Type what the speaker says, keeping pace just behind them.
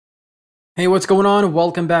Hey, what's going on?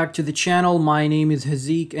 Welcome back to the channel. My name is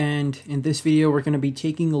Hazeeq, and in this video we're going to be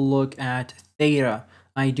taking a look at Theta.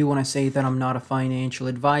 I do want to say that I'm not a financial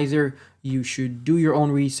advisor. You should do your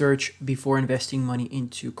own research before investing money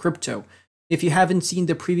into crypto. If you haven't seen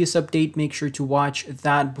the previous update, make sure to watch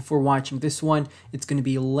that before watching this one. It's going to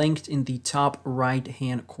be linked in the top right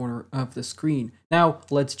hand corner of the screen. Now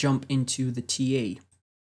let's jump into the TA.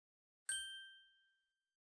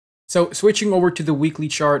 So switching over to the weekly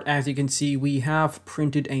chart, as you can see, we have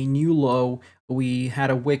printed a new low. We had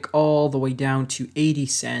a wick all the way down to 80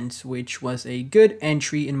 cents, which was a good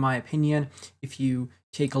entry in my opinion. If you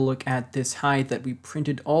take a look at this high that we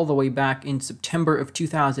printed all the way back in September of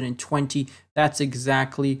 2020, that's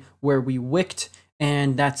exactly where we wicked,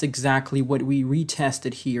 and that's exactly what we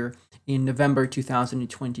retested here in November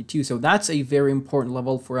 2022. So that's a very important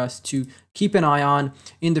level for us to keep an eye on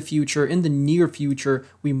in the future. In the near future,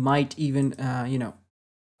 we might even,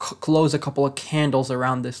 close a couple of candles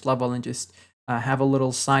around this level and just have a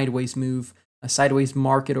little sideways move, a sideways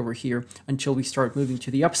market over here until we start moving to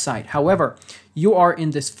the upside. However, you are in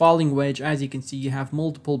this falling wedge. As you can see, you have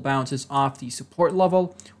multiple bounces off the support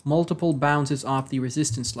level, multiple bounces off the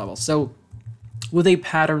resistance level. So with a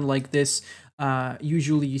pattern like this,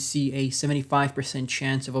 usually you see a 75%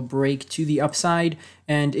 chance of a break to the upside.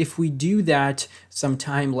 And if we do that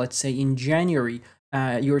sometime, let's say in January,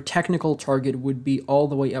 your technical target would be all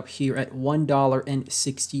the way up here at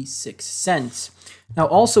 $1.66. Now,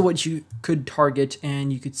 also what you could target,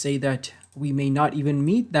 and you could say that we may not even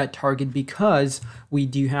meet that target because we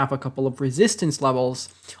do have a couple of resistance levels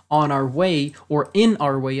on our way, or in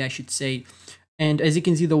our way, I should say. And as you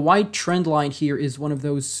can see, the white trend line here is one of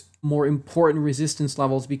those more important resistance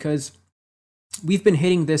levels because we've been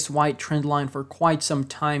hitting this white trend line for quite some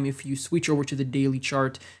time. If you switch over to the daily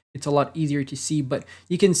chart, it's a lot easier to see, but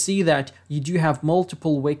you can see that you do have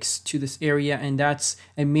multiple wicks to this area, and that's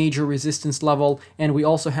a major resistance level. And we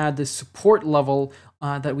also had this support level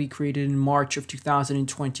that we created in March of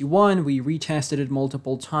 2021. We retested it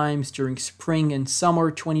multiple times during spring and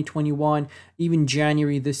summer 2021, even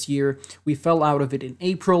January this year. We fell out of it in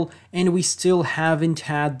April, and we still haven't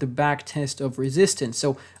had the back test of resistance.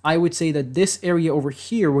 So I would say that this area over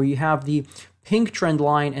here where you have the pink trend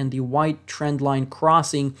line and the white trend line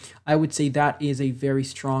crossing, I would say that is a very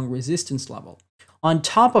strong resistance level. On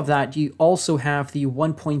top of that, you also have the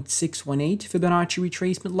 1.618 Fibonacci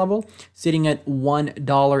retracement level sitting at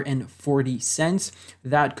 $1.40.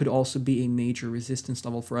 That could also be a major resistance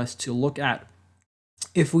level for us to look at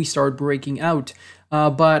if we start breaking out.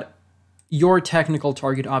 But your technical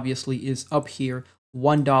target obviously is up here,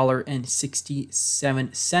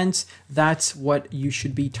 $1.67. That's what you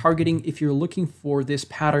should be targeting if you're looking for this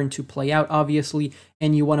pattern to play out, obviously,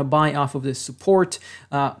 and you want to buy off of this support.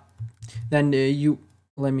 Then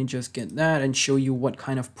let me just get that and show you what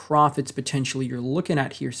kind of profits potentially you're looking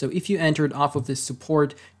at here. So if you entered off of this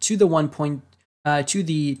support to the to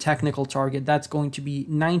the technical target, that's going to be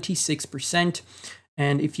 96%.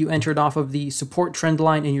 And if you entered off of the support trend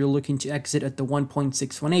line and you're looking to exit at the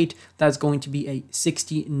 1.618, that's going to be a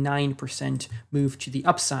 69% move to the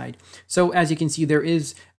upside. So as you can see, there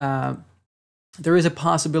is a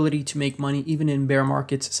possibility to make money even in bear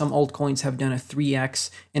markets. Some altcoins have done a 3x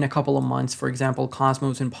in a couple of months. For example,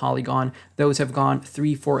 Cosmos and Polygon, those have gone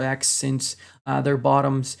 3-4x since their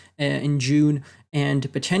bottoms in June.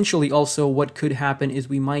 And potentially also what could happen is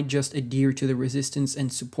we might just adhere to the resistance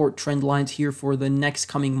and support trend lines here for the next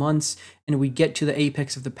coming months, and we get to the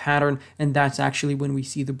apex of the pattern, and that's actually when we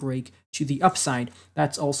see the break to the upside.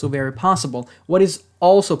 That's also very possible. What is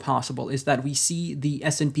also possible is that we see the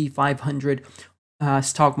S&P 500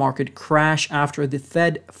 stock market crash after the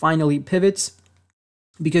Fed finally pivots,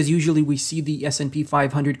 because usually we see the S&P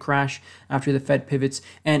 500 crash after the Fed pivots,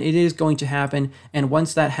 and it is going to happen. And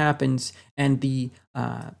once that happens and the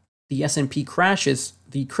S&P crashes,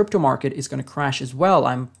 the crypto market is going to crash as well.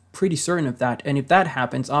 I'm pretty certain of that. And if that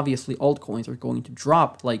happens, obviously altcoins are going to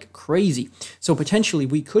drop like crazy. So potentially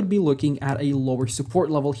we could be looking at a lower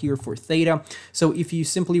support level here for Theta. So if you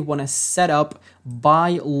simply want to set up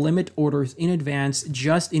buy limit orders in advance,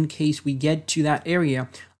 just in case we get to that area,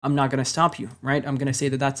 I'm not going to stop you, right? I'm going to say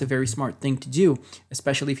that that's a very smart thing to do,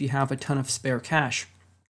 especially if you have a ton of spare cash.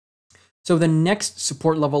 So the next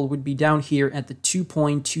support level would be down here at the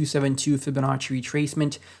 2.272 Fibonacci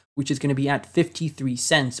retracement, which is going to be at 53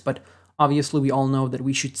 cents. But obviously, we all know that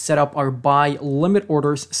we should set up our buy limit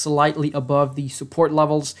orders slightly above the support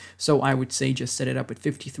levels. So I would say just set it up at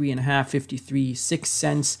 53.5, 53.6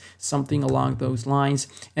 cents, something along those lines.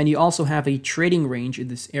 And you also have a trading range in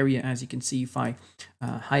this area, as you can see if I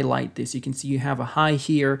highlight this. You can see you have a high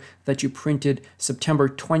here that you printed September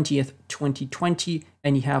 20th, 2020,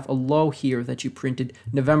 and you have a low here that you printed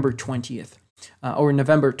November 20th or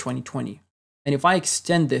November 2020. And if I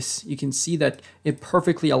extend this, you can see that it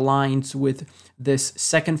perfectly aligns with this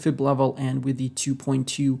second fib level and with the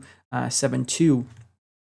 2.272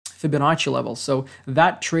 Fibonacci level. So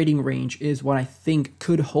that trading range is what I think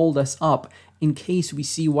could hold us up in case we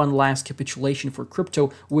see one last capitulation for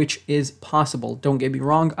crypto, which is possible. Don't get me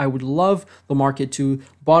wrong, I would love the market to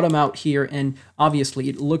bottom out here, and obviously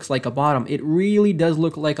it looks like a bottom. It really does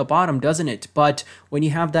look like a bottom, doesn't it? But when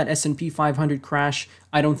you have that S&P 500 crash,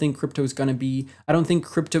 I don't think crypto is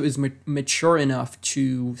mature enough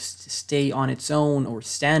to stay on its own or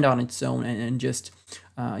stand on its own and just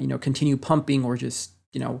continue pumping or just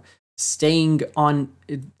staying on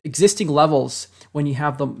existing levels when you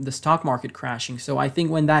have the stock market crashing. So I think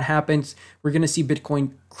when that happens, we're going to see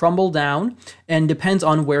Bitcoin crumble down, and depends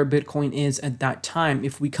on where Bitcoin is at that time.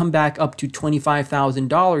 If we come back up to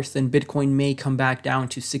 $25,000, then Bitcoin may come back down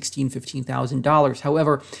to $16,000, $15,000.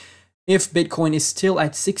 However, if Bitcoin is still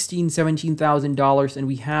at $16,000, $17,000 and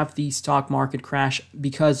we have the stock market crash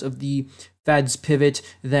because of the Fed's pivot,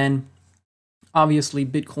 then obviously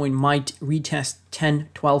Bitcoin might retest $10,000,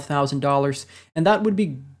 $12,000, and that would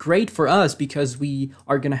be great for us because we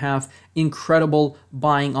are going to have incredible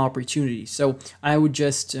buying opportunities. So I would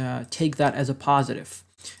just take that as a positive,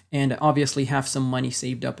 and obviously have some money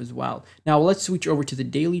saved up as well. Now let's switch over to the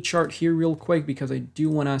daily chart here real quick, because I do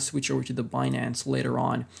want to switch over to the Binance later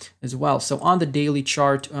on as well. So on the daily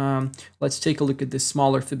chart, let's take a look at this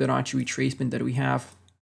smaller Fibonacci retracement that we have.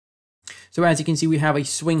 So as you can see, we have a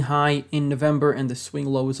swing high in November and the swing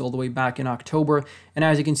lows all the way back in October. And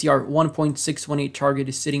as you can see, our 1.618 target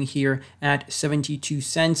is sitting here at 72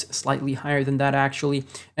 cents, slightly higher than that actually.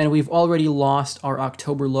 And we've already lost our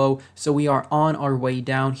October low. So we are on our way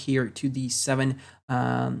down here to the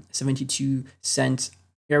 72 cents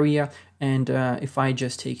area. And if I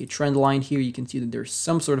just take a trend line here, you can see that there's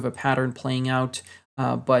some sort of a pattern playing out,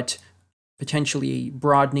 but potentially a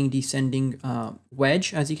broadening descending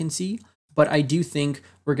wedge, as you can see. But I do think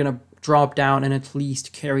we're going to drop down and at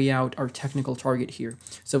least carry out our technical target here.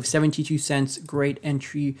 So 72 cents, great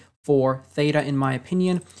entry for Theta in my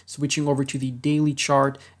opinion. Switching over to the daily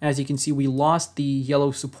chart, as you can see, we lost the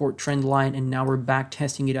yellow support trend line and now we're back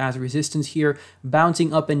testing it as resistance here,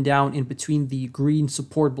 bouncing up and down in between the green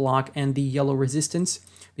support block and the yellow resistance.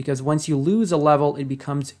 Because once you lose a level, it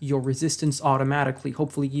becomes your resistance automatically.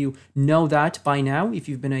 Hopefully you know that by now if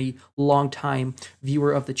you've been a long time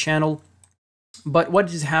viewer of the channel. But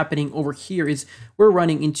what is happening over here is we're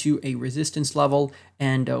running into a resistance level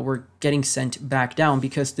and we're getting sent back down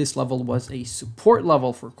because this level was a support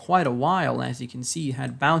level for quite a while. As you can see, you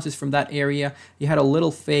had bounces from that area. You had a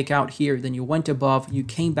little fake out here, then you went above, you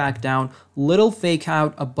came back down, little fake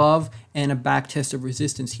out above, and a back test of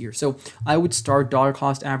resistance here. So I would start dollar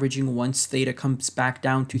cost averaging once Theta comes back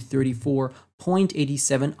down to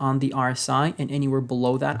 34.87 on the RSI and anywhere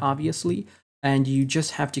below that, obviously. And you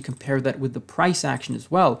just have to compare that with the price action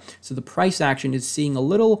as well. So the price action is seeing a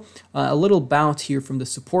little bounce here from the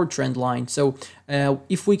support trend line. So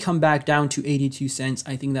if we come back down to 82 cents,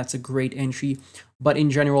 I think that's a great entry. But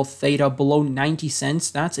in general, Theta below 90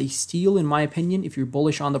 cents, that's a steal in my opinion. If you're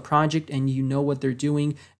bullish on the project and you know what they're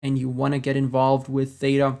doing and you want to get involved with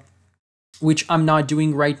Theta, which I'm not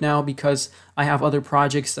doing right now because I have other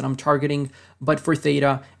projects that I'm targeting. But for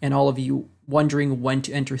Theta, and all of you wondering when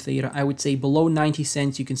to enter Theta, I would say below 90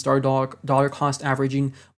 cents you can start dollar cost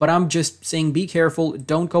averaging. But I'm just saying be careful,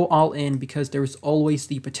 don't go all in, because there's always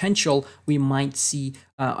the potential we might see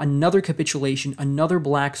another capitulation, another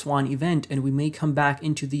black swan event, and we may come back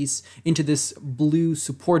into this blue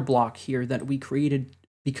support block here that we created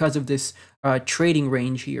because of this trading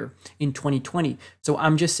range here in 2020. So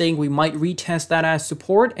I'm just saying we might retest that as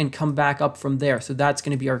support and come back up from there. So that's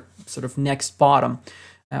going to be our sort of next bottom,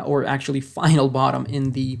 or actually final bottom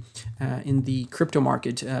in the crypto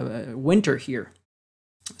market winter here.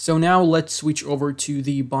 So now let's switch over to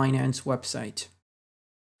the Binance website.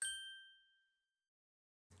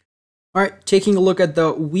 All right, taking a look at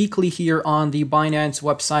the weekly here on the Binance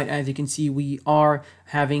website, as you can see, we are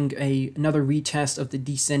having another retest of the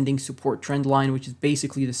descending support trend line, which is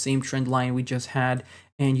basically the same trend line we just had.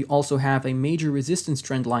 And you also have a major resistance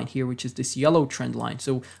trend line here, which is this yellow trend line.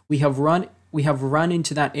 So we have run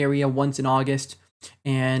into that area once in August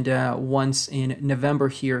and once in November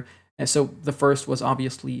here. So the first was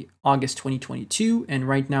obviously August 2022, and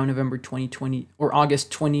right now November 2020, or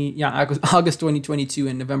August 2022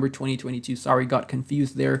 and November 2022. Sorry, got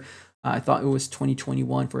confused there. I thought it was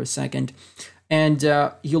 2021 for a second. And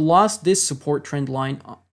you lost this support trend line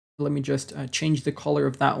let me just change the color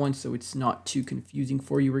of that one so it's not too confusing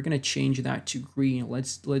for you. We're going to change that to green.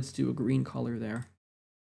 Let's do a green color there.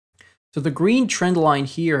 So the green trend line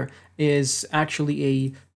here is actually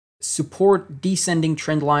a support descending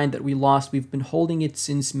trend line that we lost. We've been holding it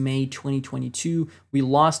since May 2022. We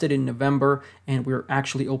lost it in November, and we're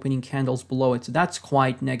actually opening candles below it. So that's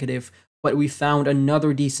quite negative. But we found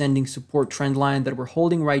another descending support trend line that we're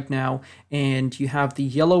holding right now, and you have the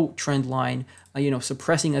yellow trend line,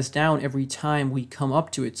 suppressing us down every time we come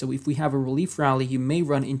up to it. So if we have a relief rally, you may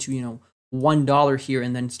run into, $1 here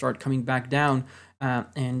and then start coming back down.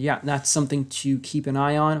 And yeah, that's something to keep an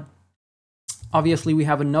eye on. Obviously, we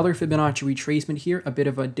have another Fibonacci retracement here, a bit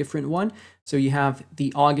of a different one. So you have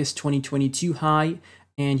the August 2022 high,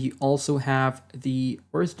 and you also have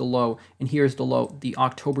where's the low? And here's the low, the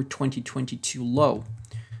October 2022 low.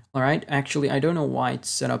 All right, actually, I don't know why it's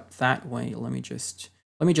set up that way. Let me just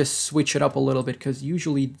switch it up a little bit, because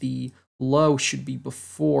usually the low should be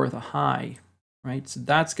before the high, right? So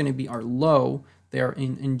that's going to be our low there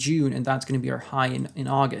in June, and that's going to be our high in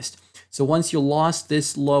August. So once you lost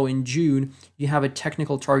this low in June, you have a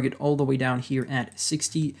technical target all the way down here at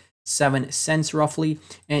 67 cents roughly.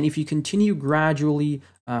 And if you continue gradually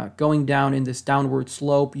going down in this downward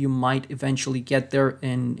slope, you might eventually get there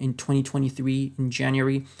in 2023 in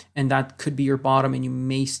January, and that could be your bottom, and you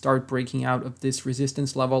may start breaking out of this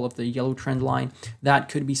resistance level of the yellow trend line. That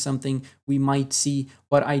could be something we might see,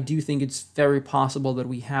 but I do think it's very possible that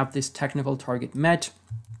we have this technical target met.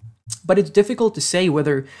 But it's difficult to say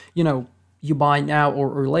whether, you buy now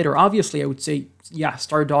or later. Obviously, I would say, yeah,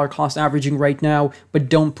 start dollar cost averaging right now, but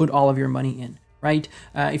don't put all of your money in, right?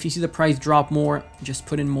 If you see the price drop more, just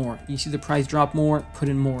put in more. You see the price drop more, put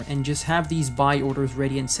in more, and just have these buy orders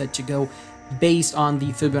ready and set to go based on the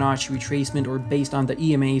Fibonacci retracement or based on the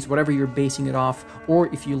EMAs, whatever you're basing it off. Or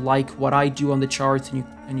if you like what I do on the charts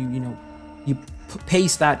and you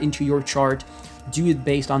paste that into your chart, do it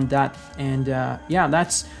based on that. And yeah,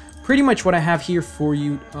 that's pretty much what I have here for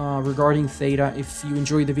you regarding Theta. If you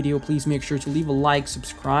enjoyed the video, please make sure to leave a like,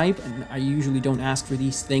 subscribe. And I usually don't ask for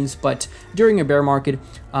these things, but during a bear market,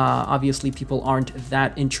 obviously people aren't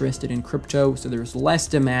that interested in crypto, so there's less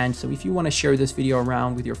demand. So if you want to share this video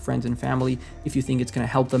around with your friends and family, if you think it's going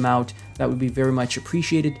to help them out, that would be very much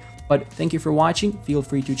appreciated. But thank you for watching. Feel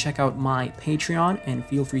free to check out my Patreon, and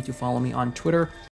feel free to follow me on Twitter.